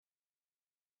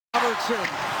Robertson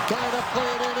trying to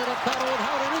play it in a battle with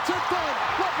Howden. It's a good.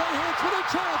 Lovely hits with a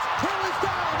chance. Taylor's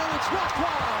down and it's knocked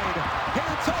wide.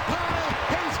 Hands up high.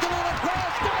 Haskinen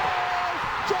across goal.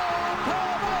 Joe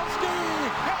Pavelski.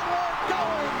 And we're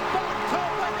going back to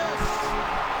Vegas.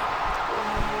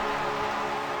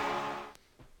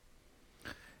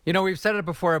 You know, we've said it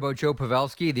before about Joe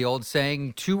Pavelski, the old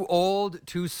saying, too old,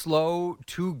 too slow,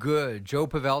 too good. Joe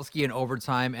Pavelski in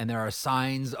overtime, and there are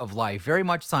signs of life, very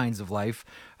much signs of life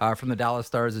from the Dallas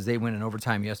Stars as they win in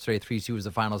overtime yesterday. 3-2 was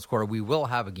the final score. We will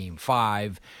have a Game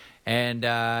 5. And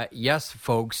yes,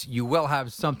 folks, you will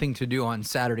have something to do on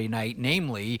Saturday night,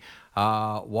 namely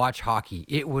watch hockey.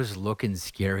 It was looking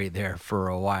scary there for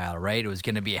a while, right? It was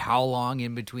going to be how long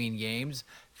in between games?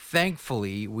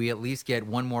 Thankfully, we at least get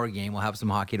one more game. We'll have some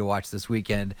hockey to watch this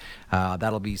weekend.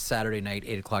 That'll be Saturday night,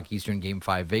 8 o'clock Eastern, Game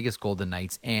 5, Vegas Golden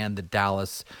Knights and the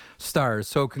Dallas Stars.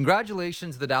 So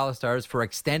congratulations to the Dallas Stars for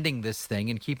extending this thing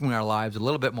and keeping our lives a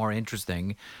little bit more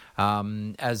interesting.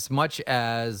 As much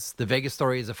as the Vegas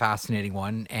story is a fascinating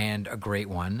one and a great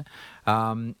one,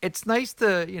 it's nice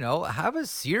to, have a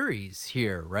series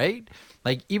here, right?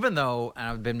 Like, even though, and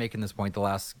I've been making this point the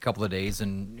last couple of days,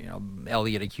 and,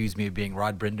 Elliot accused me of being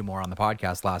Rod Brindamore on the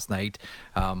podcast last night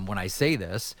when I say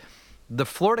this, the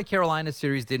Florida-Carolina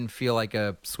series didn't feel like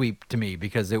a sweep to me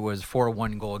because it was 4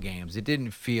 one-goal games. It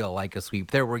didn't feel like a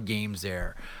sweep. There were games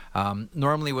there.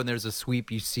 Normally when there's a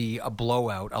sweep, you see a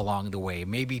blowout along the way,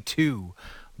 maybe 2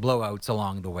 blowouts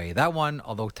along the way. That one,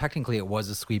 although technically it was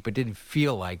a sweep, it didn't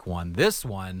feel like one. This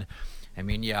one, I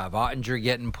mean, you have Ottinger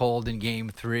getting pulled in Game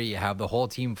 3. You have the whole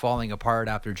team falling apart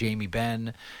after Jamie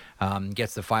Benn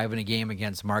gets the 5 in a game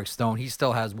against Mark Stone. He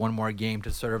still has one more game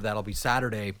to serve. That'll be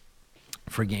Saturday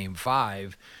for Game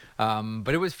 5.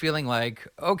 But it was feeling like,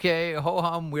 okay,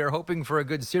 ho-hum, we're hoping for a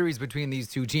good series between these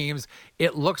two teams.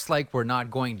 It looks like we're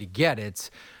not going to get it.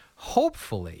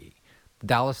 Hopefully, the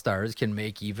Dallas Stars can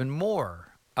make even more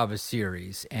of a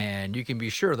series, and you can be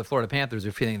sure the Florida Panthers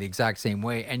are feeling the exact same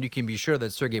way, and you can be sure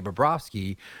that Sergei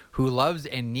Bobrovsky, who loves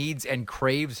and needs and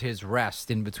craves his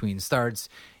rest in between starts,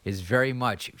 is very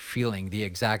much feeling the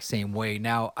exact same way.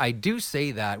 Now, I do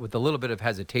say that with a little bit of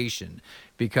hesitation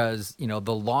because,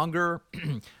 the longer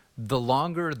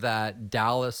that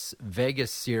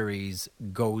Dallas-Vegas series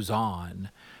goes on,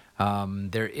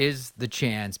 there is the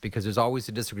chance, because there's always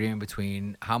a disagreement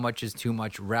between how much is too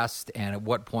much rest and at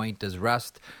what point does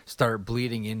rest start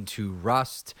bleeding into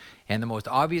rust. And the most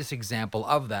obvious example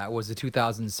of that was the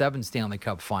 2007 Stanley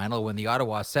Cup final when the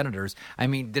Ottawa Senators,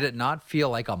 did it not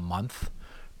feel like a month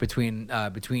between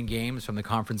games from the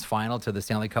conference final to the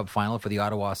Stanley Cup final for the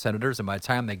Ottawa Senators? And by the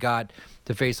time they got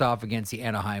to face off against the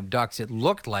Anaheim Ducks, it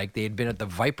looked like they had been at the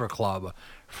Viper Club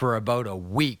for about a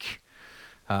week.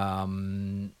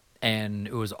 And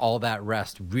it was all that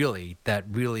rest that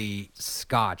really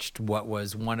scotched what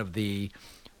was one of the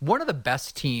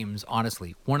best teams,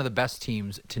 honestly, one of the best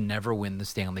teams to never win the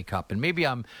Stanley Cup. And maybe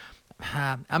I'm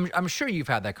sure you've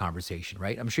had that conversation,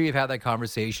 right? I'm sure you've had that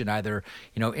conversation, either,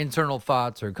 internal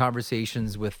thoughts or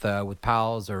conversations with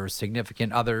pals or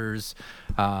significant others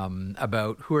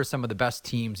about who are some of the best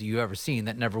teams you've ever seen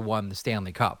that never won the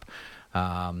Stanley Cup.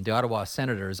 The Ottawa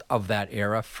Senators of that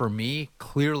era, for me,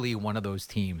 clearly one of those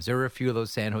teams. There are a few of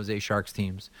those San Jose Sharks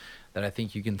teams that I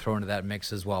think you can throw into that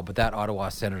mix as well. But that Ottawa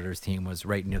Senators team was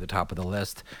right near the top of the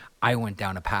list. I went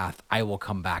down a path. I will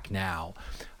come back now.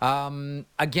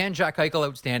 Again, Jack Eichel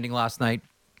outstanding last night.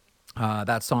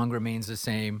 That song remains the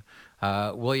same.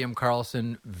 William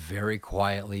Karlsson very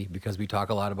quietly, because we talk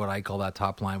a lot about Eichel, that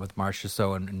top line with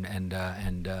Marchessault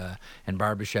and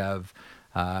Barbashev.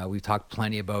 We've talked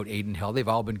plenty about Aiden Hill. They've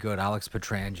all been good. Alex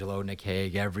Pietrangelo, Nick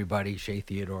Hague, everybody, Shea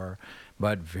Theodore.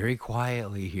 But very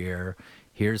quietly here,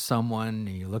 here's someone,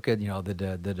 you look at,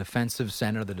 the defensive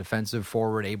center, the defensive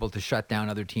forward, able to shut down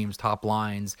other teams' top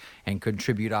lines and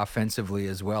contribute offensively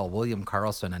as well. William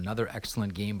Karlsson, another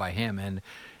excellent game by him.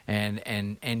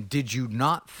 And did you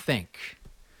not think,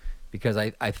 because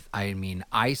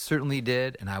I certainly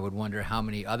did, and I would wonder how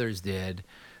many others did,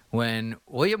 when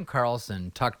William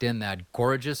Karlsson tucked in that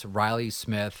gorgeous Riley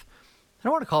Smith, I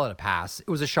don't want to call it a pass, it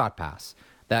was a shot pass.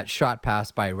 That shot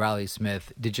pass by Riley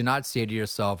Smith, did you not say to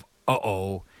yourself,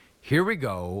 uh-oh, here we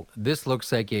go. This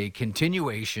looks like a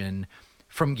continuation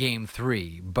from Game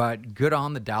 3. But good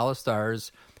on the Dallas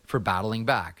Stars for battling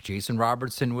back. Jason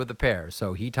Robertson with a pair.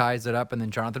 So he ties it up, and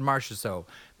then Jonathan Marchessault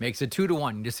makes it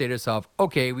 2-1. You just say to yourself,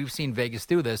 okay, we've seen Vegas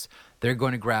do this. They're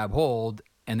going to grab hold,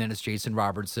 and then it's Jason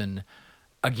Robertson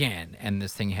again, and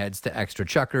this thing heads to extra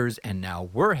chukkers, and now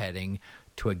we're heading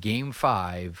to a Game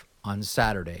 5 on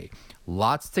Saturday.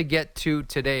 Lots to get to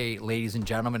today, ladies and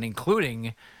gentlemen,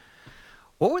 including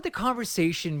what would the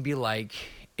conversation be like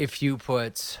if you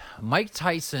put Mike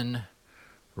Tyson,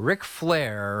 Ric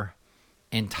Flair,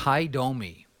 and Ty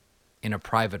Domi in a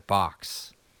private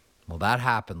box? Well, that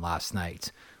happened last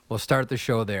night. We'll start the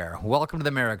show there. Welcome to the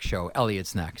Marek Show.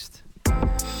 Elliot's next.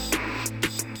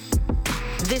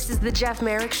 This is the Jeff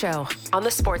Marek Show on the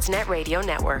Sportsnet Radio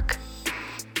Network.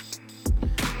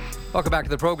 Welcome back to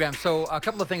the program. So a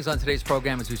couple of things on today's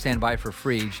program as we stand by for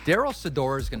Friedge. Daryl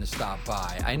Sador is going to stop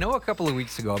by. I know a couple of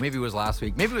weeks ago, maybe it was last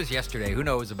week, maybe it was yesterday. Who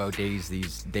knows about days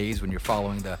these days when you're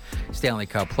following the Stanley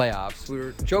Cup playoffs. We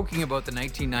were joking about the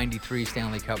 1993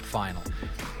 Stanley Cup final.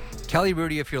 Kelly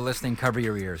Rudy, if you're listening, cover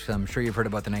your ears, because I'm sure you've heard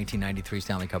about the 1993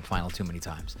 Stanley Cup final too many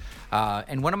times.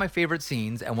 And one of my favorite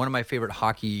scenes and one of my favorite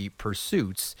hockey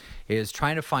pursuits is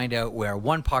trying to find out where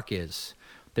one puck is.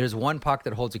 There's one puck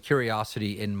that holds a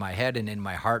curiosity in my head and in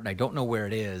my heart, and I don't know where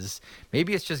it is.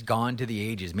 Maybe it's just gone to the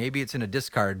ages. Maybe it's in a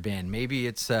discard bin. Maybe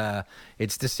it's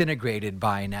disintegrated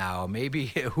by now. Maybe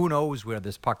who knows where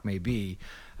this puck may be.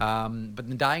 But in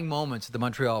the dying moments at the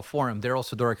Montreal Forum, Daryl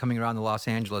Sador coming around the Los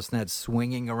Angeles net,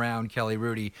 swinging around Kelly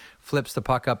Rudy, flips the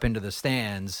puck up into the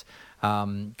stands.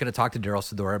 Going to talk to Daryl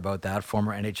Sador about that,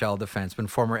 former NHL defenseman,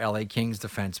 former LA Kings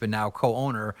defenseman, now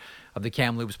co-owner of the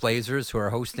Kamloops Blazers, who are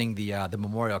hosting the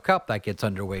Memorial Cup that gets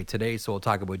underway today. So we'll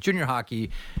talk about junior hockey,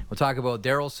 we'll talk about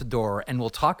Daryl Sador, and we'll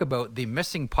talk about the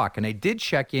missing puck. And I did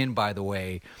check in, by the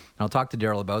way, and I'll talk to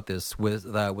Daryl about this,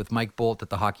 with Mike Bolt at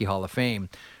the Hockey Hall of Fame,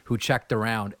 who checked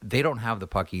around. They don't have the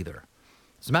puck either.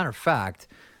 As a matter of fact,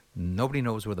 nobody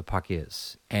knows where the puck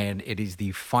is. And it is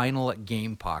the final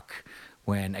game puck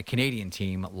when a Canadian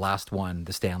team last won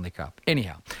the Stanley Cup.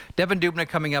 Anyhow, Devin Dubnyk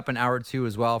coming up in hour two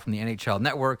as well from the NHL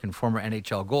Network and former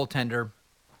NHL goaltender.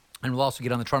 And we'll also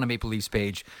get on the Toronto Maple Leafs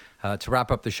page to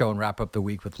wrap up the show and wrap up the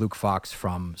week with Luke Fox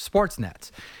from Sportsnet.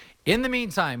 In the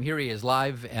meantime, here he is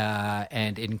live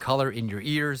and in color in your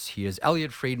ears. He is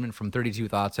Elliot Friedman from 32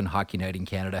 Thoughts and Hockey Night in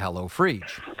Canada. Hello,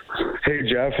 Friedge. Hey,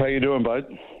 Jeff. How you doing, bud?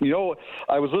 You know,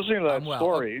 I was listening to that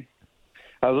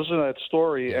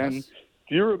story. Yes. And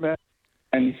do you remember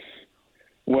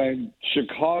when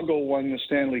Chicago won the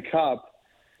Stanley Cup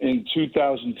in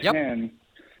 2010,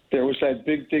 there was that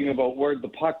big thing about where'd the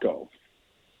puck go?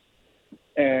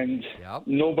 And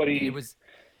nobody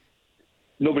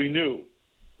knew.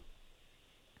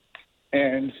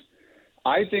 And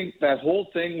I think that whole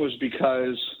thing was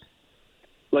because,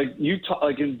 like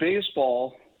in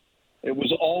baseball, it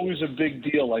was always a big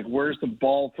deal. Like, where's the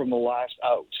ball from the last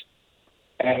out?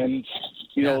 And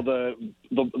you know, the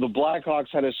Blackhawks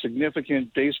had a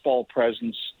significant baseball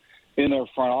presence in their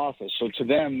front office, so to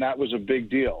them that was a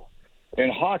big deal. In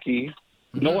hockey,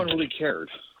 no one really cared.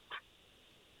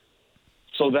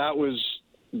 So that was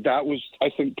I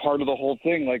think part of the whole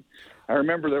thing. Like, I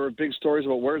remember there were big stories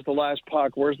about where's the last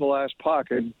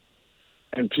puck, and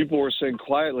people were saying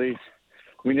quietly,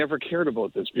 we never cared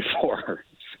about this before.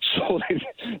 So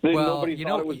nobody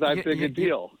thought it was that big a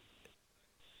deal.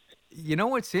 You know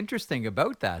what's interesting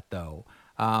about that, though?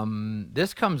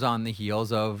 This comes on the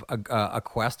heels of a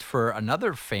quest for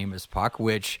another famous puck,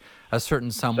 which a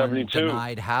certain someone 72.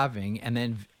 denied having, and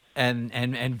then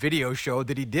and video showed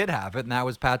that he did have it, and that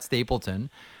was Pat Stapleton,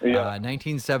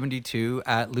 1972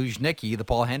 at Luzhniki, the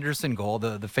Paul Henderson goal,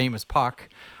 the famous puck.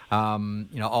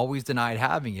 Always denied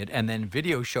having it, and then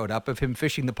video showed up of him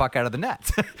fishing the puck out of the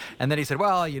net, and then he said,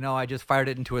 "Well, I just fired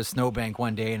it into a snowbank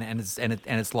one day, and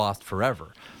it's lost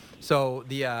forever." So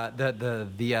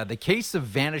the case of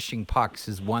vanishing pucks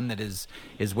is one that is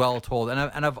well told,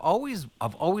 and I've always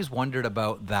wondered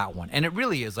about that one, and it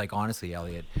really is, like, honestly,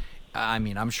 Elliot. I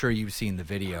mean, I'm sure you've seen the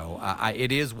video.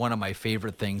 It is one of my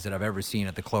favorite things that I've ever seen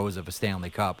at the close of a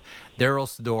Stanley Cup. Daryl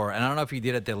Sador, and I don't know if he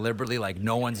did it deliberately, like,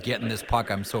 no one's getting this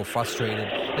puck, I'm so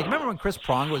frustrated. Like, remember when Chris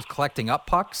Pronger was collecting up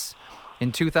pucks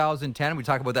in 2010? We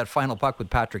talked about that final puck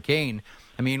with Patrick Kane.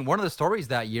 I mean, one of the stories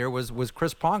that year was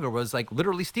Chris Pronger was, like,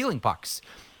 literally stealing pucks.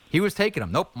 He was taking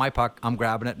them. Nope, my puck, I'm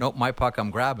grabbing it. Nope, my puck, I'm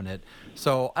grabbing it.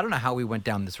 So I don't know how we went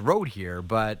down this road here,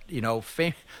 but,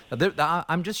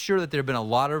 I'm just sure that there have been a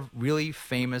lot of really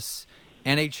famous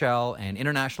NHL and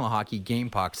international hockey game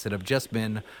pucks that have just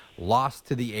been lost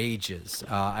to the ages.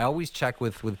 I always check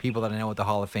with people that I know at the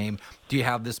Hall of Fame. Do you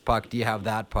have this puck? Do you have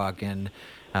that puck? And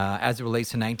as it relates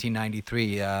to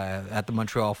 1993 at the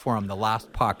Montreal Forum, the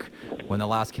last puck when the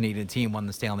last Canadian team won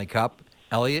the Stanley Cup,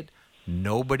 Elliot,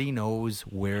 nobody knows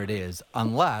where it is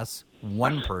unless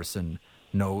one person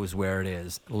knows where it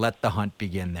is. Let the hunt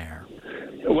begin there.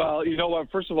 Well, you know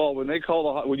what? First of all, when you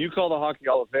call the Hockey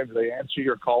Hall of Fame, do they answer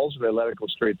your calls or they let it go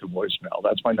straight to voicemail?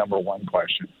 That's my number one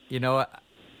question. You know,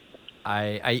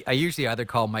 I usually either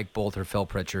call Mike Bolt or Phil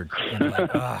Pritchard. And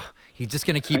He's just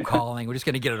going to keep calling. We're just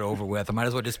going to get it over with. I might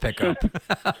as well just pick up.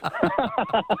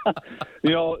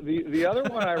 The other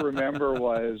one I remember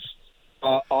was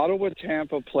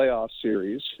Ottawa-Tampa playoff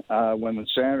series when the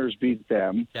Senators beat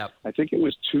them. Yep. I think it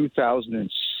was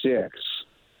 2006.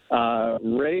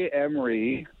 Ray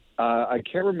Emery, I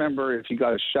can't remember if he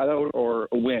got a shutout or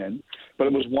a win, but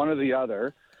it was one or the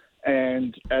other.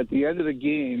 And at the end of the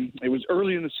game, it was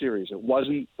early in the series. It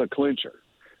wasn't the clincher,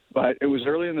 but it was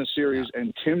early in the series,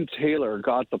 and Tim Taylor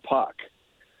got the puck.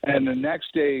 And the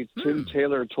next day, Tim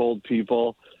Taylor told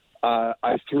people,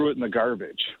 I threw it in the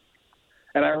garbage.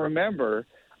 And I remember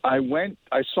I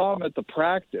saw him at the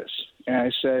practice, and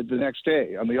I said the next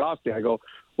day, on the off day, I go,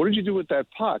 what did you do with that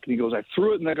puck? And he goes, I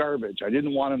threw it in the garbage. I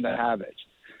didn't want him to have it.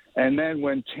 And then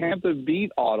when Tampa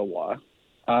beat Ottawa,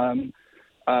 when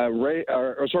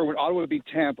Ottawa beat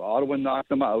Tampa, Ottawa knocked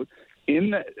them out.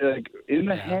 In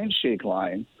the handshake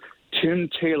line, Tim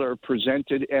Taylor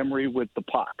presented Emery with the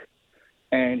puck,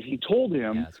 and he told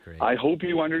him, "I hope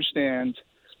you understand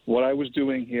what I was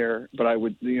doing here, but I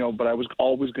was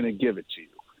always going to give it to you."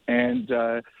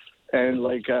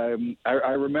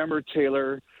 I remember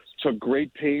Taylor took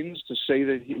great pains to say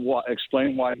that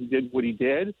explain why he did what he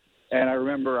did, and I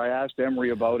remember I asked Emery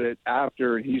about it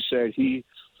after, and he said he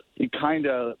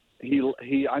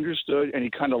understood, and he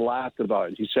kind of laughed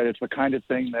about it. He said it's the kind of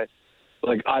thing that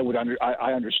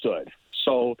I understood.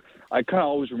 So I kind of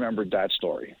always remembered that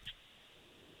story.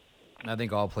 I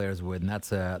think all players would, and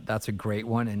that's a great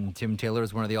one. And Tim Taylor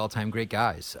is one of the all-time great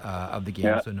guys of the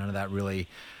game, so none of that really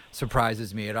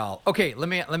surprises me at all. Okay, let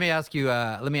me ask you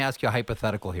a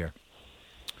hypothetical here.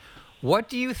 What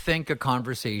do you think a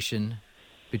conversation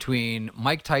between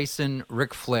Mike Tyson,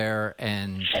 Ric Flair,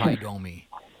 and Ty Domi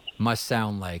must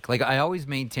sound like? Like, I always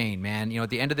maintain, man, at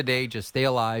the end of the day, just stay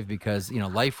alive, because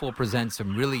life will present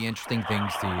some really interesting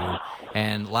things to you.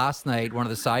 And last night, one of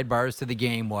the sidebars to the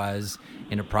game was,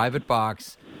 in a private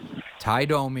box, Ty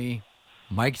Domi,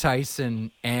 Mike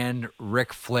Tyson, and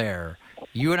Ric Flair.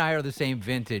 You and I are the same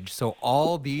vintage, so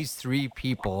all these three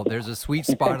people, there's a sweet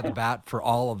spot at the bat for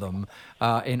all of them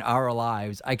in our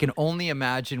lives. I can only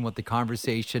imagine what the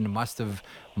conversation must have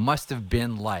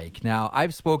been like. Now,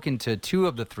 I've spoken to two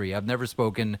of the three. I've never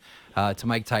spoken to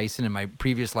Mike Tyson. In my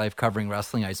previous life covering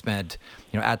wrestling, I spent,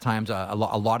 at times a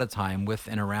lot of time with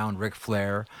and around Ric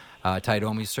Flair. Ty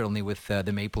Domi certainly with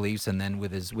the Maple Leafs, and then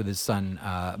with his son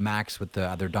Max with the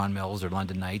other Don Mills or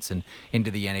London Knights, and into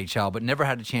the NHL, but never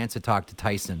had a chance to talk to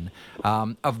Tyson.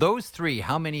 Of those three,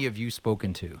 how many have you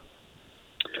spoken to?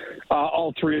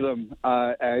 All three of them.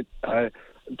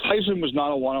 Tyson was not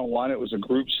a one-on-one; it was a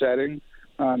group setting.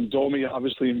 Domi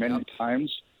obviously many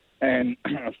times, and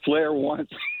Flair once.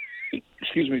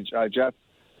 Excuse me, Jeff.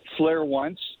 Flair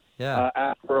once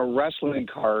after a wrestling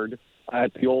card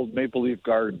at the old Maple Leaf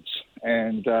Gardens,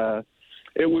 and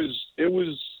it was.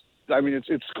 I mean,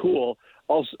 it's cool.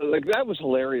 Also, that was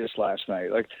hilarious last night.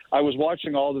 I was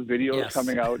watching all the videos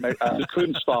coming out, and I just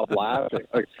couldn't stop laughing.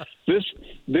 This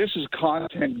is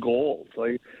content gold.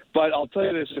 But I'll tell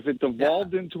you this: if it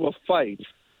devolved into a fight,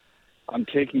 I'm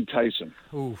taking Tyson.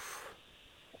 Oof.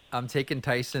 I'm taking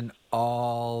Tyson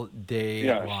all day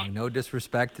long. No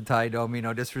disrespect to Ty Domi,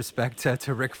 no disrespect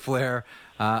to Ric Flair.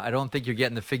 I don't think you're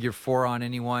getting the figure four on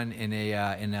anyone in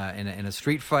a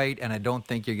street fight, and I don't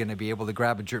think you're going to be able to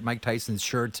grab Mike Tyson's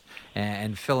shirt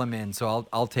and fill him in. So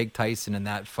I'll take Tyson in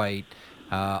that fight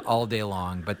all day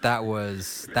long. But that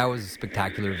was a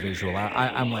spectacular visual.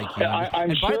 I'm like you.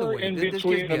 I'm sure by the way, in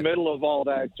between the middle of all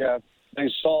that, Jeff, they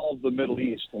solved the Middle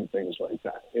East and things like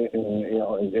that,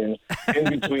 in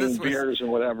between beers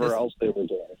and whatever else they were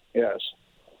doing. Yes,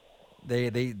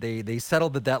 they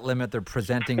settled the debt limit they're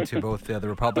presenting to both the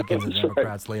Republicans and the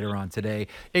Democrats later on today.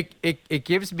 It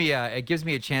gives me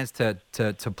a chance to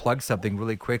plug something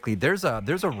really quickly. There's a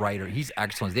writer. He's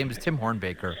excellent. His name is Tim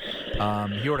Hornbaker.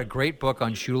 He wrote a great book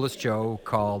on Shoeless Joe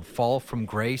called Fall from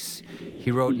Grace.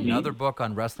 He wrote another book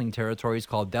on wrestling territories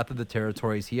called Death of the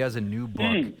Territories. He has a new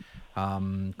book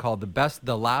called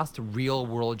The Last Real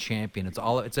World Champion. It's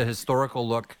a historical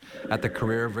look at the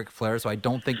career of Ric Flair. So I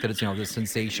don't think that it's the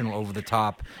sensational, over the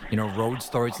top road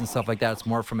stories and stuff like that. It's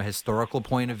more from a historical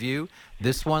point of view.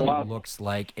 This one looks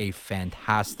like a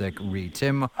fantastic read.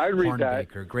 Tim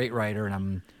Hornbaker, great writer,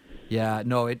 and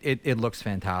it looks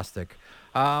fantastic.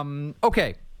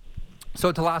 Okay. So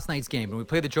to last night's game, when we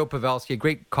played the Joe Pavelski, a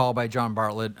great call by John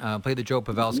Bartlett, played the Joe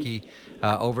Pavelski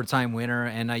overtime winner,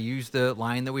 and I used the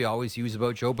line that we always use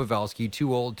about Joe Pavelski: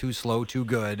 too old, too slow, too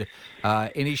good.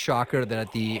 Any shocker that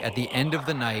at the end of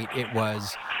the night it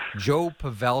was Joe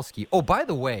Pavelski. Oh, by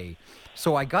the way,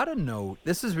 so I got a note.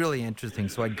 This is really interesting.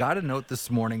 So I got a note this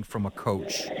morning from a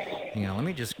coach, Let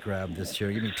me just grab this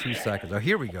here. Give me 2 seconds. Oh,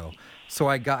 here we go. So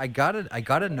I got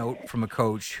a note from a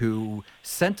coach who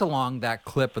sent along that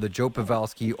clip of the Joe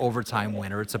Pavelski overtime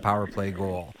winner. It's a power play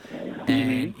goal,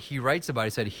 and he writes about it. He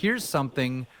said, "Here's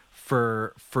something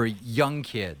for young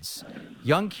kids.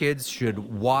 Young kids should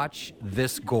watch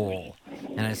this goal."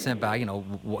 And I sent back,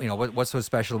 what's so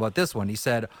special about this one? He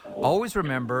said, "Always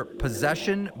remember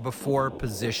possession before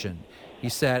position." He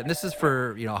said, and this is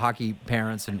for hockey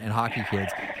parents and hockey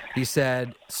kids. He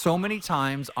said, so many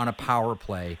times on a power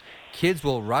play, kids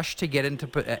will rush to get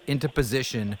into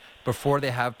position before they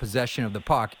have possession of the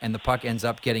puck, and the puck ends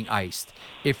up getting iced.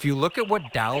 If you look at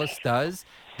what Dallas does,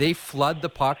 they flood the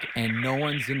puck and no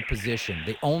one's in position.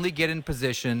 They only get in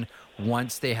position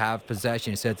once they have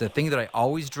possession. He said, it's a thing that I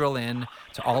always drill in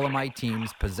to all of my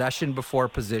teams, possession before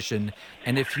position.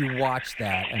 And if you watch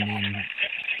that,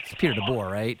 it's Peter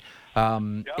DeBoer, right?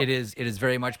 It is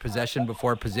very much possession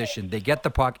before position. They get the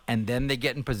puck, and then they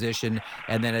get in position,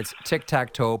 and then it's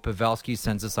tic-tac-toe. Pavelski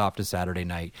sends us off to Saturday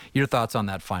night. Your thoughts on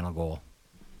that final goal?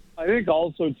 I think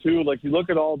also, too, you look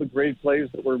at all the great plays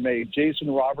that were made.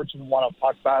 Jason Robertson won a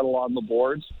puck battle on the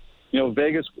boards.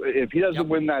 Vegas, if he doesn't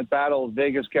win that battle,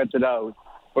 Vegas gets it out.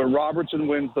 But Robertson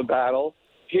wins the battle.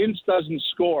 Hintz doesn't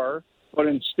score, but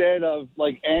instead of,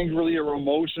 angrily or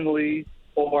emotionally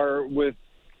or with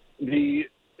the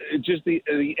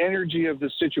energy of the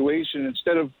situation,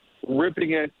 instead of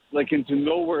ripping it into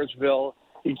Nowheresville,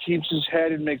 he keeps his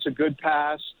head and makes a good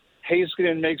pass.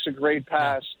 Heiskanen makes a great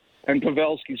pass, and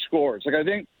Pavelski scores. I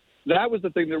think that was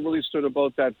the thing that really stood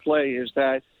about that play, is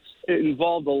that it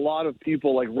involved a lot of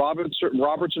people, like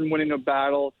Robertson winning a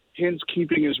battle, Hintz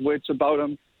keeping his wits about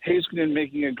him, Heiskanen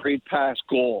making a great pass,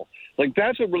 goal.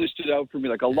 That's what really stood out for me.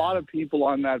 A lot of people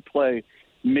on that play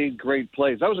made great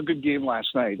plays. That was a good game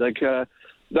last night.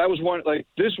 That was one,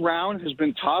 this round has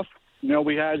been tough.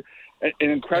 We had an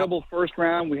incredible first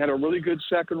round. We had a really good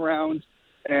second round.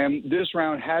 And this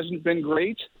round hasn't been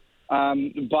great.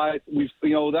 But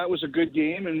that was a good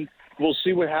game, and we'll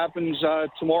see what happens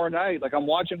tomorrow night. I'm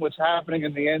watching what's happening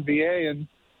in the NBA, and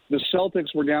the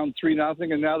Celtics were down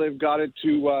 3-0, and now they've got it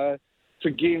to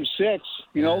Game 6.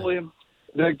 The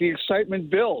excitement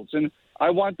builds. And I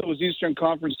want those Eastern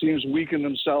Conference teams weaken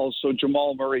themselves so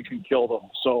Jamal Murray can kill them.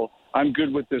 So I'm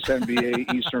good with this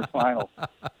NBA Eastern Final.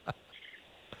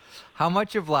 How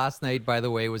much of last night, by the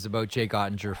way, was about Jake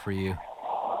Ottinger for you?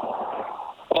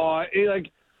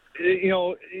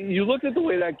 You look at the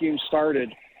way that game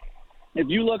started. If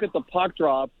you look at the puck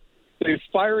drop, they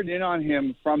fired in on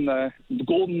him from the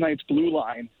Golden Knights blue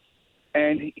line,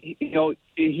 and he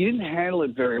didn't handle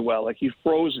it very well. He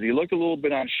froze it. He looked a little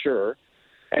bit unsure.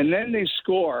 And then they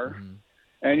score,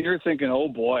 and you're thinking, oh,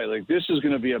 boy, this is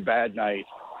going to be a bad night.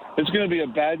 It's going to be a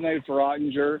bad night for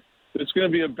Ottinger. It's going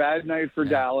to be a bad night for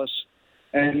Dallas.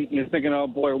 And you're thinking, oh,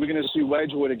 boy, are we going to see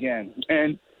Wedgwood again?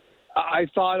 And I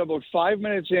thought about 5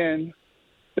 minutes in,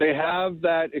 they have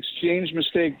that exchange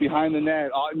mistake behind the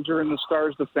net, Ottinger and the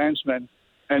Stars defenseman,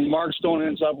 and Mark Stone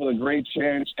ends up with a great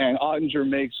chance, and Ottinger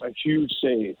makes a huge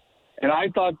save. And I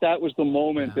thought that was the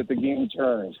moment that the game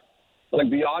turned.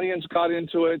 The audience got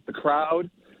into it, the crowd,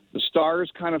 the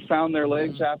Stars kind of found their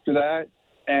legs after that,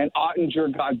 and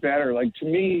Ottinger got better. To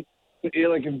me,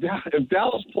 if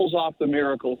Dallas pulls off the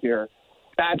miracle here,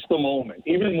 that's the moment.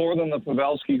 Even more than the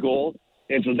Pavelski goal,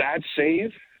 it's that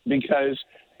save, because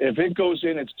if it goes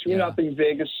in, it's 2-0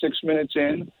 Vegas 6 minutes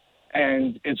in,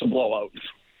 and it's a blowout.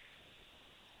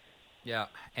 Yeah,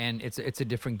 and it's a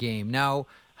different game. Now,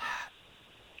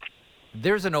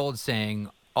 there's an old saying,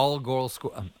 all goal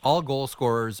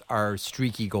scorers are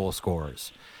streaky goal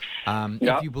scorers.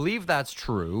 If you believe that's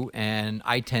true, and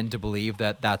I tend to believe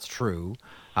that that's true,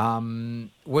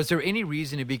 was there any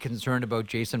reason to be concerned about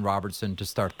Jason Robertson to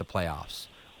start the playoffs?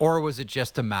 Or was it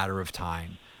just a matter of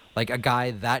time? A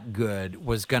guy that good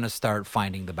was going to start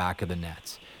finding the back of the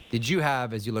nets. Did you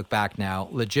have, as you look back now,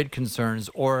 legit concerns,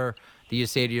 or do you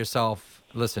say to yourself,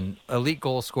 listen, elite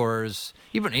goal scorers,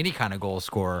 even any kind of goal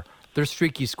scorer, they're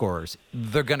streaky scorers.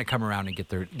 They're going to come around and get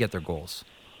their goals.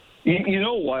 You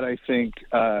know what I think?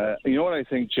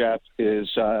 Jeff, is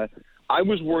I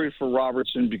was worried for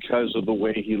Robertson because of the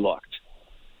way he looked.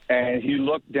 And he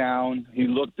looked down. He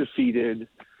looked defeated.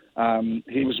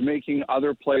 He was making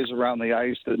other plays around the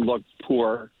ice that looked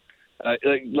poor.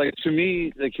 To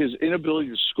me, his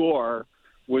inability to score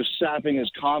was sapping his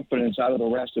confidence out of the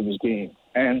rest of his game.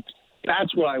 And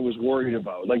that's what I was worried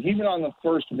about. Even on the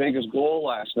first Vegas goal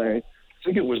last night, I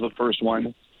think it was the first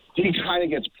one, he kind of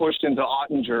gets pushed into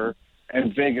Ottinger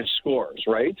and Vegas scores,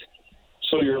 right?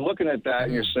 So you're looking at that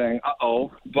and you're saying,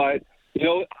 uh-oh. But,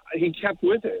 he kept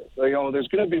with it. There's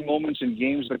going to be moments in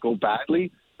games that go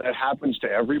badly. that happens to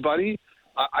everybody.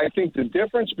 I think the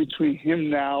difference between him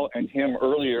now and him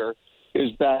earlier is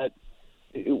that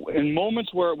in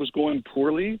moments where it was going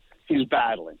poorly, he's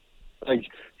battling. Like,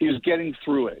 he's getting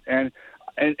through it.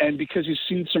 And because he's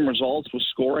seen some results with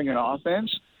scoring and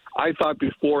offense, I thought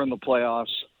before in the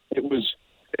playoffs it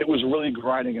was really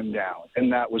grinding him down,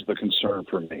 and that was the concern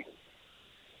for me.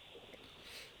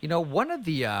 You know, one of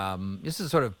the this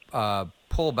is sort of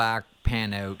pull back,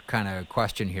 pan out kind of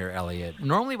question here, Elliot.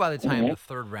 Normally, by the time the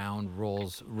third round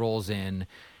rolls in,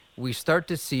 we start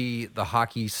to see the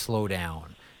hockey slow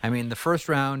down. I mean, the first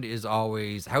round is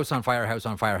always house on fire, house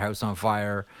on fire, house on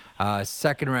fire.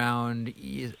 Second round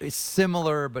is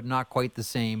similar, but not quite the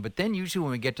same. But then usually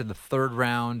when we get to the third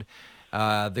round,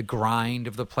 the grind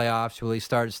of the playoffs really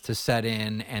starts to set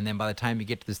in. And then by the time you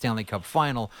get to the Stanley Cup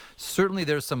final, certainly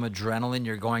there's some adrenaline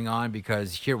you're going on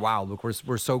because here, wow, look,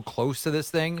 we're so close to this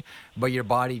thing. But your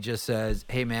body just says,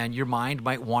 hey, man, your mind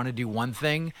might want to do one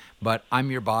thing, but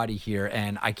I'm your body here,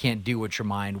 and I can't do what your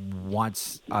mind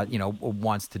wants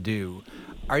to do.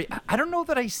 I don't know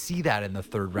that I see that in the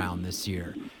third round this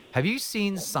year. Have you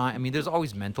seen signs? I mean, there's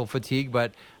always mental fatigue,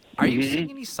 but are you seeing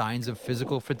any signs of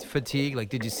physical fatigue? Like,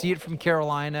 did you see it from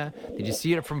Carolina? Did you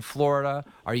see it from Florida?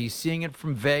 Are you seeing it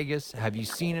from Vegas? Have you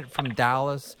seen it from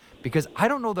Dallas? Because I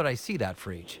don't know that I see that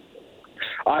for each.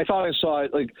 I thought I saw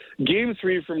it. Like, Game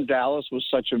 3 from Dallas was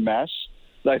such a mess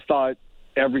that I thought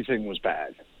everything was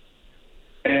bad.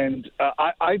 And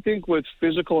I think with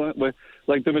physical, with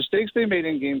like the mistakes they made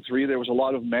in Game 3, there was a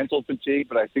lot of mental fatigue,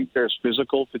 but I think there's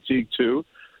physical fatigue too.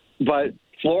 But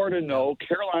Florida, no.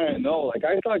 Carolina, no. Like,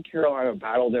 I thought Carolina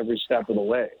battled every step of the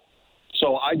way.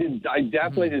 So I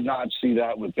definitely did not see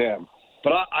that with them.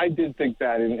 But I did think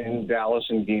that in Dallas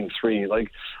in Game 3. Like,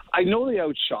 I know they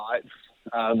outshot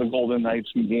the Golden Knights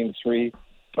in Game 3,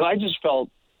 but I just felt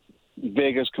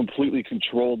Vegas completely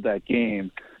controlled that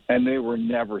game, and they were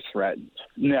never threatened.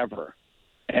 Never.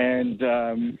 And,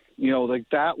 like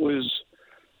that was,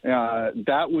 I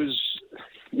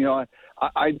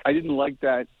didn't like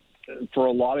that for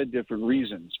a lot of different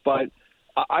reasons. But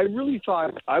I really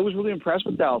thought I was really impressed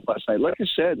with Dallas last night. Like I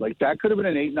said, like that could have been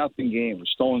an 8-0 game with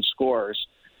stolen scores,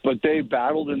 but they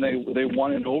battled and they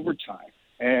won in overtime.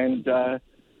 And Dallas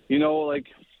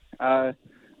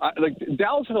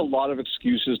had a lot of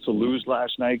excuses to lose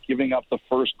last night, giving up the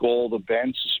first goal, the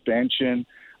bench suspension,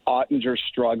 Ottinger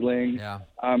struggling. Yeah.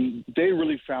 They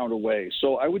really found a way.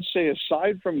 So I would say,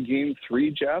 aside from Game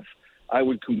 3, Jeff, I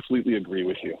would completely agree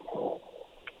with you.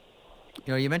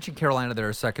 You know, you mentioned Carolina there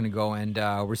a second ago, and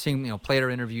we're seeing, player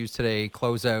interviews today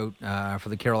close out for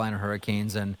the Carolina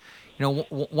Hurricanes. And,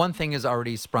 one thing has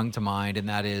already sprung to mind, and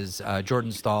that is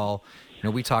Jordan Staal.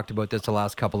 We talked about this the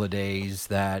last couple of days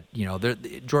that,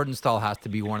 Jordan Staal has to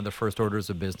be one of the first orders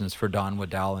of business for Don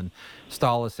Waddell. And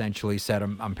Staal essentially said,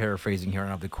 I'm paraphrasing here, and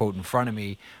I have the quote in front of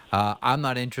me, I'm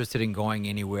not interested in going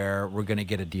anywhere. We're going to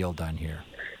get a deal done here.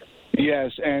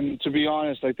 Yes, and to be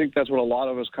honest, I think that's what a lot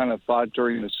of us kind of thought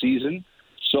during the season.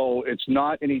 So it's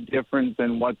not any different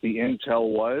than what the intel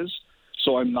was.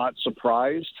 So I'm not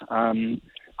surprised.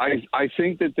 I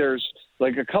think that there's,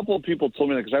 like, a couple of people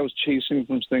told me that because I was chasing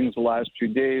some things the last few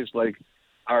days, like,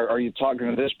 are you talking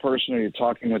to this person? Are you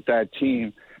talking with that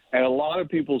team? And a lot of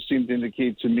people seem to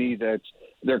indicate to me that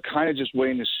they're kind of just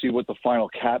waiting to see what the final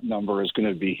cap number is going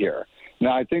to be here.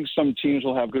 Now, I think some teams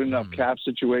will have good enough cap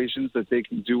situations that they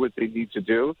can do what they need to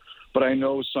do. But I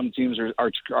know some teams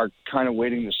are kind of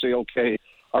waiting to say, okay,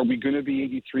 are we going to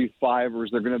be 83-5 or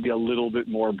is there going to be a little bit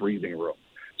more breathing room?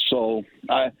 So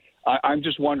I'm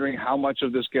just wondering how much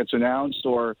of this gets announced,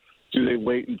 or do they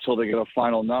wait until they get a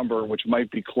final number, which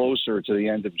might be closer to the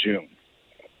end of June?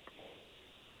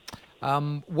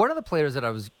 One of the players that I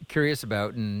was curious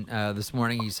about, and this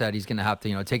morning he said he's going to have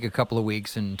to, take a couple of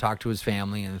weeks and talk to his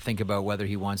family and think about whether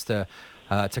he wants to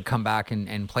come back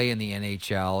and play in the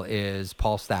NHL, is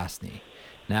Paul Stastny.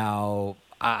 Now,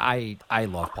 I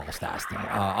love Paul Stastny.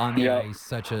 On the ice,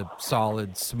 such a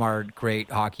solid, smart, great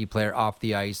hockey player. Off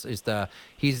the ice,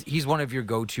 he's one of your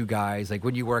go-to guys. Like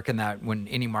when you work in when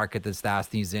any market that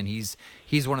Stastny's in,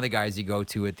 he's one of the guys you go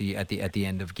to at the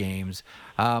end of games.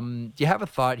 Do you have a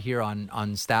thought here on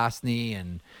Stastny,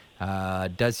 and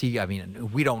does he? I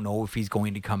mean, we don't know if he's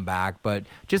going to come back, but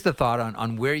just a thought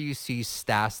on where you see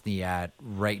Stastny at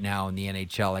right now in the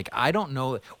NHL. Like, I don't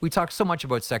know. We talk so much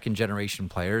about second-generation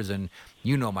players, and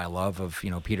my love of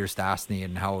Peter Stastny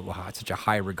and how such a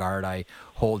high regard I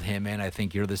hold him in. I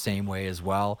think you're the same way as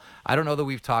well. I don't know that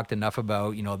we've talked enough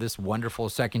about this wonderful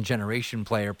second-generation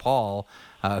player, Paul,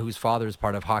 whose father is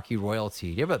part of hockey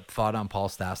royalty. Do you have a thought on Paul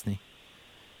Stastny?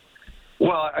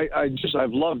 Well,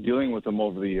 I've loved dealing with him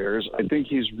over the years. I think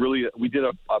he's really. We did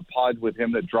a pod with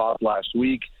him that dropped last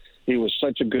week. He was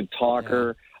such a good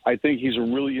talker. Yeah. I think he's a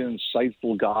really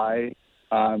insightful guy.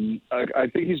 I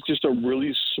think he's just a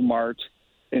really smart,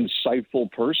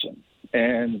 insightful person.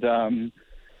 And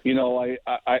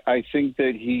I think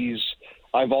that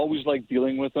I've always liked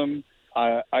dealing with him.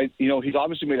 He's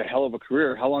obviously made a hell of a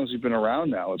career. How long has he been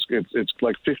around now? It's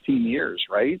like 15 years,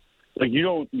 right? Like you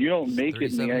don't make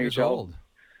it in the NHL.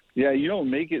 Yeah, you don't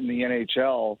make it in the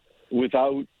NHL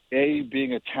without A,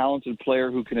 being a talented player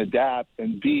who can adapt,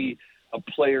 and B, a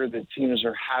player that teams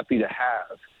are happy to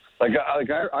have.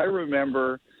 I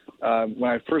remember when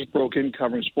I first broke in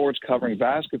covering sports, covering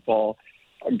basketball,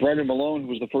 Brendan Malone, who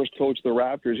was the first coach of the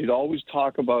Raptors, he'd always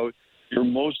talk about the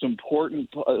most important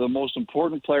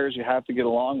players you have to get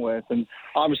along with. And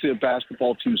obviously the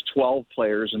basketball team's 12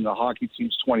 players and the hockey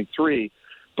team's 23.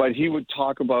 But he would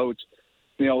talk about,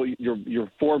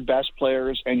 your 4 best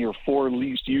players and your 4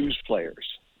 least used players.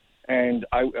 And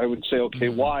I would say, okay,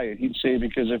 why? And he'd say,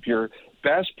 because if your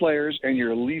best players and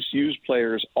your least used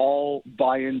players all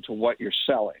buy into what you're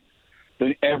selling,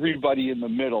 then everybody in the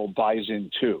middle buys in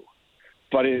too.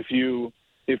 But if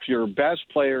your best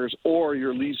players or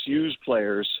your least used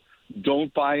players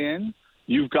don't buy in,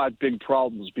 you've got big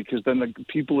problems, because then the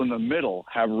people in the middle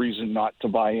have reason not to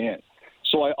buy in.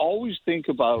 So I always think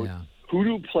about who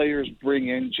do players bring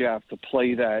in, Jeff, to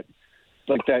play that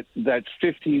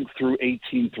 15th through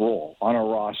 18th role on a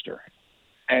roster,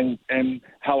 and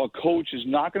how a coach is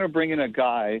not going to bring in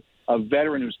a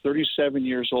veteran who's 37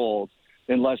 years old,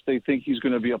 unless they think he's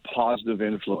going to be a positive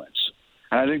influence.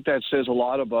 And I think that says a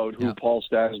lot about who Paul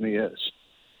Stastny is.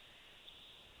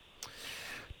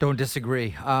 Don't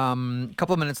disagree.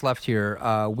 Couple of minutes left here.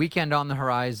 Weekend on the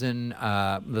horizon.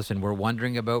 Listen, we're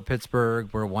wondering about Pittsburgh.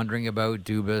 We're wondering about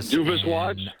Dubas. Dubas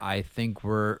watch? I think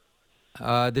the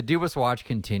Dubas watch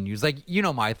continues.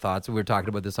 My thoughts. We were talking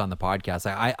about this on the podcast.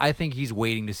 I think he's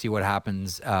waiting to see what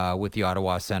happens with the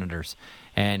Ottawa Senators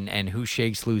and who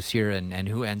shakes loose here and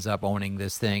who ends up owning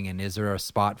this thing, and is there a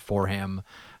spot for him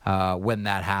when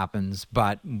that happens?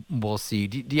 But we'll see.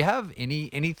 Do you have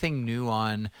anything new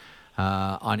on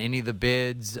any of the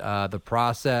bids, the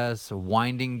process,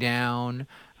 winding down?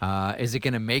 Is it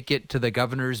going to make it to the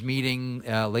governor's meeting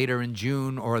later in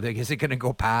June, or is it going to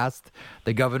go past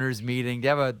the governor's meeting? Do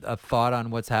you have a thought on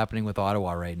what's happening with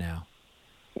Ottawa right now?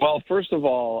 Well, first of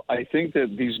all, I think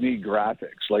that these need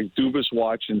graphics, like Dubas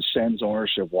Watch and Sens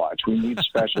Ownership Watch. We need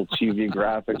special TV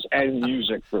graphics and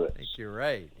music for this. I think you're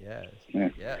right. Yes. Yeah.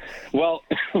 Yes. Well,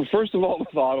 first of all,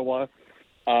 with Ottawa,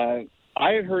 I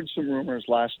had heard some rumors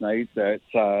last night that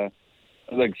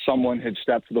someone had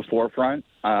stepped to the forefront,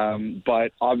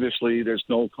 but obviously there's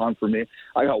no confirmation.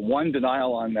 I got one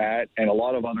denial on that and a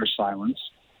lot of other silence.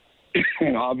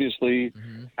 And obviously,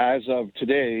 as of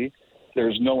today,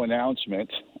 there's no announcement.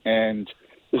 And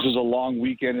this is a long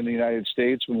weekend in the United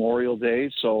States, Memorial Day.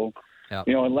 So,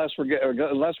 unless we're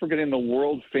getting the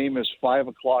world famous 5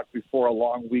 o'clock before a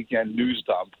long weekend news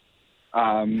dump,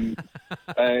 I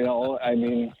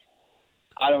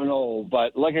don't know,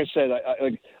 but like I said,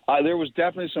 there was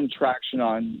definitely some traction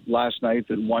on last night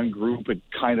that one group had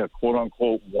kind of quote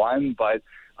unquote won, but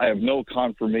I have no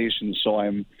confirmation, so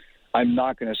I'm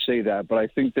not going to say that. But I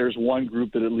think there's one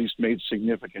group that at least made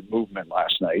significant movement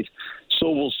last night, so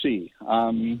we'll see.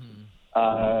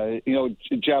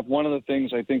 Jeff, one of the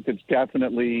things I think that's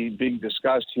definitely being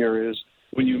discussed here is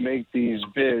when you make these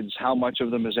bids, how much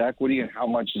of them is equity and how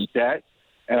much is debt.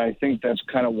 And I think that's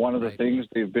kind of one of the things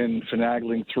they've been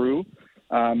finagling through.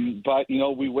 But,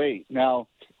 we wait. Now,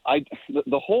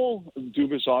 the whole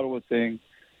Dubas Ottawa thing,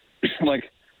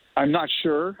 I'm not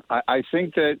sure. I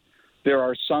think that there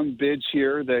are some bids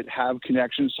here that have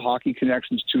connections, hockey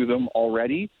connections to them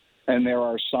already, and there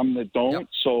are some that don't. Yep.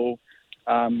 So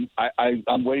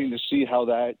I'm waiting to see how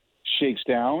that shakes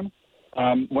down.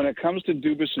 When it comes to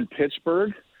Dubas in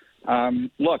Pittsburgh,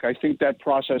 I think that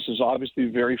process is obviously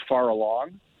very far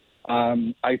along.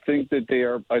 I think that they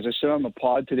are, as I said on the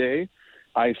pod today,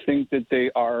 I think that they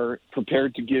are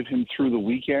prepared to give him through the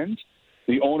weekend.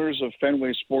 The owners of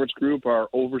Fenway Sports Group are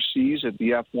overseas at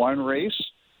the F1 race,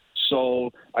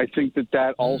 so I think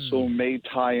that also may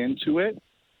tie into it.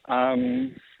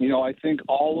 I think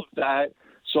all of that.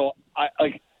 So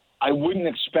I wouldn't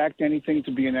expect anything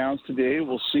to be announced today.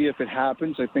 We'll see if it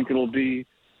happens. I think it'll be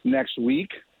next week.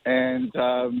 And,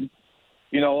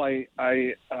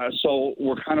 so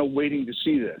we're kind of waiting to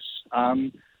see this.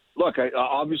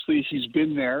 Obviously he's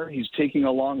been there. He's taking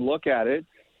a long look at it.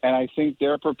 And I think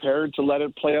they're prepared to let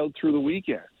it play out through the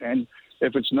weekend. And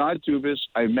if it's not Dubas,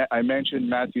 I mentioned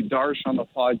Matthew Darsh on the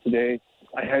pod today.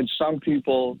 I had some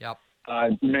people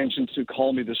mentioned to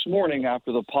call me this morning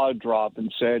after the pod drop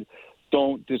and said,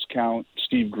 don't discount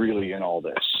Steve Greeley in all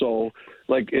this. So,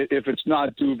 like, if it's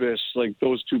not Dubas, like,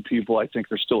 those two people I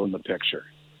think are still in the picture.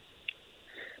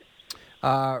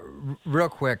 Real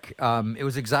quick, it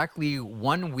was exactly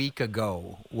 1 week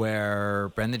ago where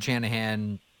Brendan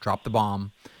Shanahan dropped the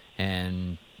bomb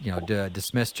and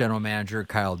dismissed general manager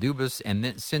Kyle Dubas, and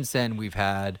then since then we've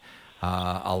had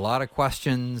a lot of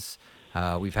questions,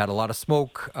 we've had a lot of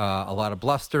smoke, a lot of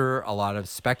bluster, a lot of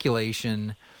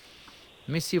speculation.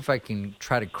 Let me see if I can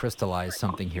try to crystallize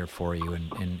something here for you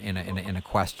in a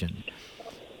question.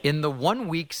 In the 1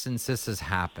 week since this has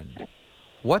happened,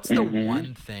 what's the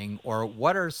one thing, or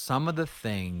what are some of the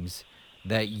things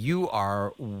that you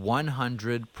are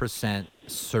 100%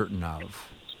 certain of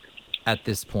at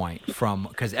this point?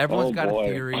 Because everyone's got a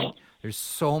theory. There's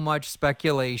so much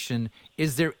speculation.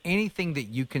 Is there anything that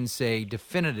you can say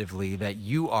definitively that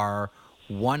you are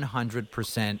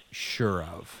 100% sure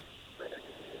of?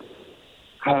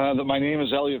 That my name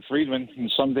is Elliot Friedman,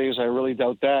 and some days I really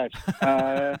doubt that.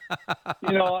 I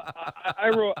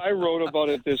wrote about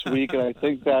it this week, and I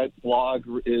think that blog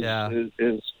is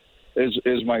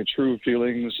my true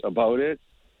feelings about it.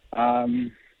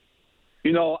 I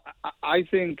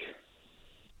think.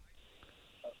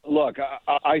 Look,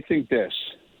 I think this.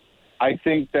 I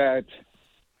think that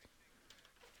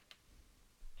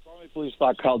Toronto Police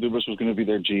thought Kyle Dubas was going to be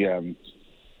their GM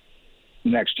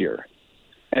next year.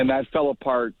 And that fell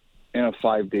apart in a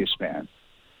 5-day span.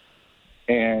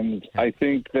 And I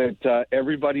think that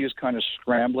everybody is kind of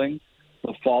scrambling.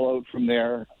 The fallout from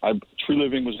there. True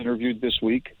Living was interviewed this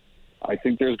week. I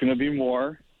think there's going to be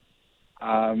more.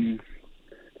 I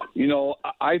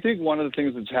think one of the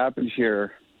things that's happened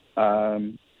here,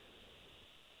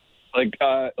 like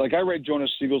I read Jonas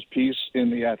Siegel's piece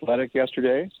in The Athletic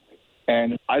yesterday,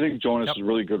 and I think Jonas is a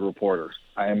really good reporter.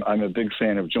 I'm a big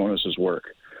fan of Jonas's work.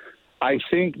 I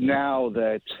think one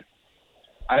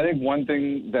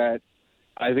thing that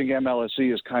I think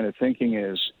MLSE is kind of thinking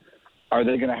is, are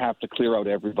they going to have to clear out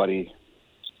everybody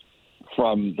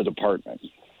from the department?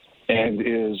 And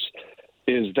is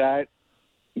that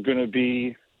going to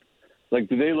be, like,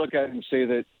 do they look at it and say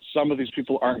that some of these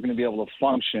people aren't going to be able to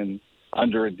function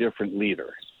under a different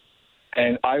leader?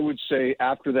 And I would say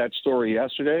after that story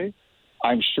yesterday,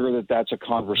 I'm sure that that's a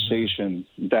conversation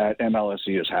that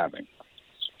MLSE is having.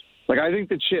 Like, I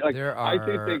think I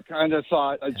think they kind of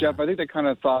thought, Jeff, I think they kind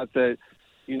of thought that,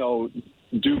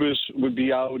 Dubas would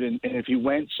be out, and if he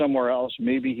went somewhere else,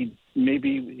 maybe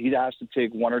he'd ask to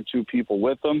take one or two people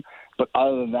with him. But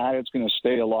other than that, it's going to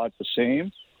stay a lot the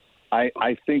same.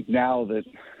 I think now that,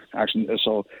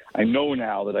 so I know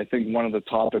now that I think one of the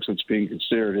topics that's being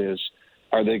considered is,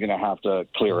 are they going to have to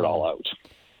clear it all out?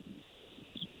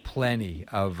 Plenty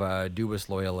of Dubas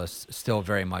loyalists still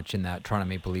very much in that Toronto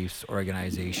Maple Leafs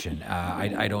organization.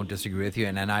 I don't disagree with you,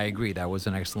 and I agree. That was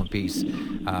an excellent piece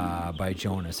by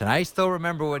Jonas. And I still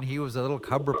remember when he was a little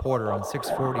cub reporter on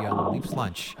 640 on the Leafs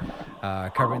Lunch,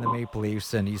 covering the Maple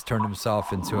Leafs, and he's turned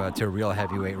himself into a real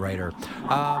heavyweight writer.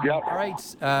 All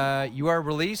right, you are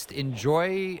released.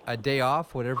 Enjoy a day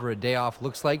off, whatever a day off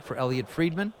looks like for Elliot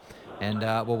Friedman, and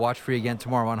we'll watch for you again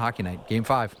tomorrow on Hockey Night, Game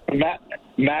 5.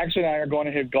 Max and I are going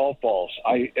to hit golf balls.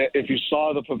 If you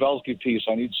saw the Pavelski piece,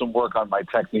 I need some work on my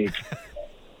technique.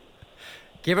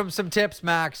 Give him some tips,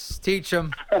 Max. Teach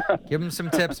him. Give him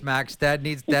some tips, Max. Dad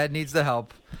needs the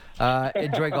help.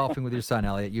 Enjoy golfing with your son,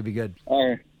 Elliot. You be good. All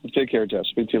right. Take care, Jeff.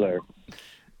 Speak to you later.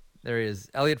 There he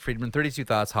is, Elliot Friedman, 32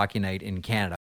 Thoughts, Hockey Night in Canada.